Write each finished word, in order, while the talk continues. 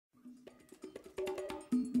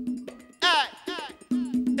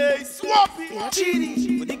Hey, Swappi,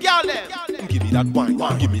 cheating with the girl them. Give me that wine,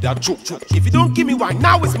 give me that joke. If you don't give me wine,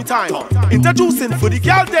 now it's me time. Introducing for the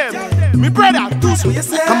girl them. Me brother, Deuce, what you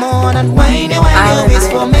say? Come on and whine your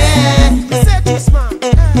waist for me.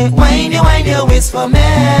 Whine your waist for me.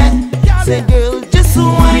 Say girl, just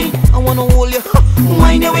whine, I wanna hold you.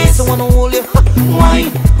 Whine your waist, I wanna hold you.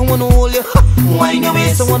 Whine, I wanna hold you. Whine your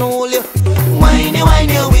waist, I wanna hold you. Whine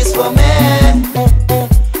your waist for me.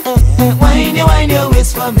 Whine your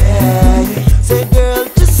waist for me. Say girl,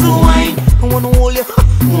 just whine, I wanna hold you.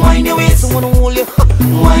 Whine your waist, I wanna hold you.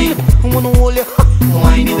 Whine, I wanna hold you.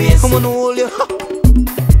 Whine your waist, I wanna hold you.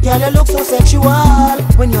 Girl, you look so sexual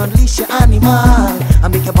when you unleash your animal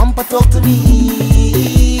and make your bumper talk to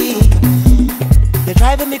me. You're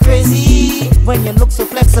driving me crazy when you look so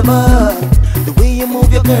flexible. The way you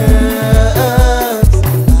move your curves.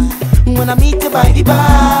 When I meet you by the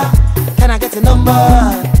bar, can I get a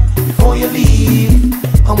number before you leave?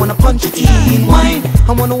 I wanna punch your teeth. Wine,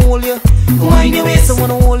 I wanna hold you. Wine your waist, I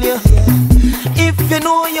wanna hold you. If you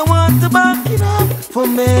know you want to back it up for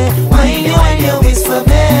me, wine your waist for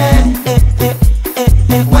me.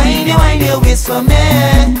 Wine your waist for me.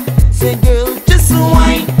 Say girl, just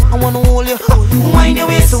wine, I wanna hold you. Wine your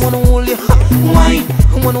waist, I wanna hold you. Wine,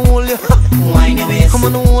 I wanna hold you. Wine your waist, I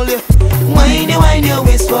wanna hold you. Wine your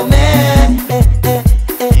waist for me.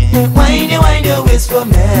 Wine your waist for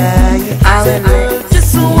me. Say girl,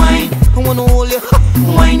 just wine, I wanna hold you.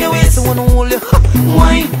 Wine your waist, I wanna hold you.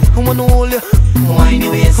 Wine, I wanna hold you. Wine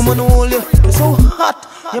your waist, I wanna hold you. It's so hot,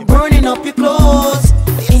 you're burning up your clothes.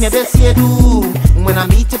 In your best you do when I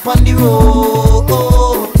meet you on the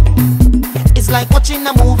road. It's like watching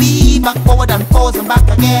a movie, back forward and pause and back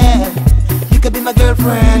again. You could be my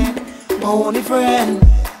girlfriend, my only friend.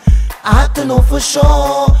 I had to know for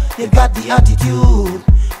sure you got the attitude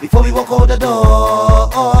before we walk out the door.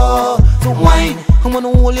 So wine, I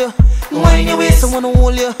wanna hold you. Wine your waist, I wanna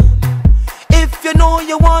hold you. If you know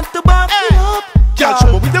you want to back it up, girl, show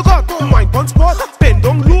me with the gut. Wine one spot, bend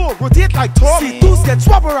down low, rotate like top. See Deuce get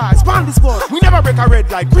swapperized, pan the spot. We never break a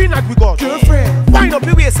red like green like we got. Girlfriend, wind up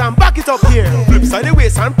the waist and back it up here. Flip side the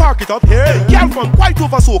waist and park it up here. Girl from quite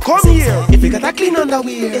over, so come here. If you got a clean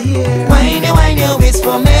underwear, wine your waist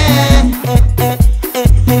for me.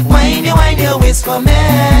 Wine your waist for me.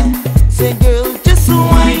 Say girl, just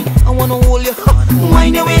wine, I wanna hold you.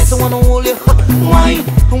 Wine your waist, I wanna hold you. Wine,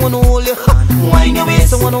 I wanna hold you. Wine your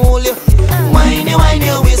waist, I wanna hold you. Wine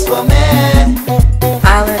your waist for me.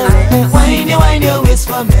 Wine your waist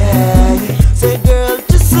for me. Say girl,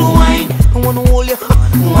 just wine, I wanna hold you.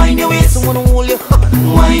 Wine your waist, I wanna hold you.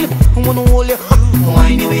 Wine, I wanna hold you.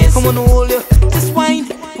 Wine your waist, I wanna hold you. Just wine,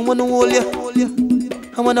 I wanna hold you.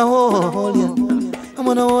 I wanna hold you. I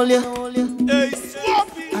wanna hold you. Hey,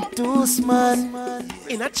 Swappi, a Deuce man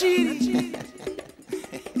in a cheating.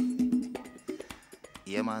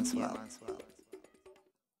 Yeah man, Swappi.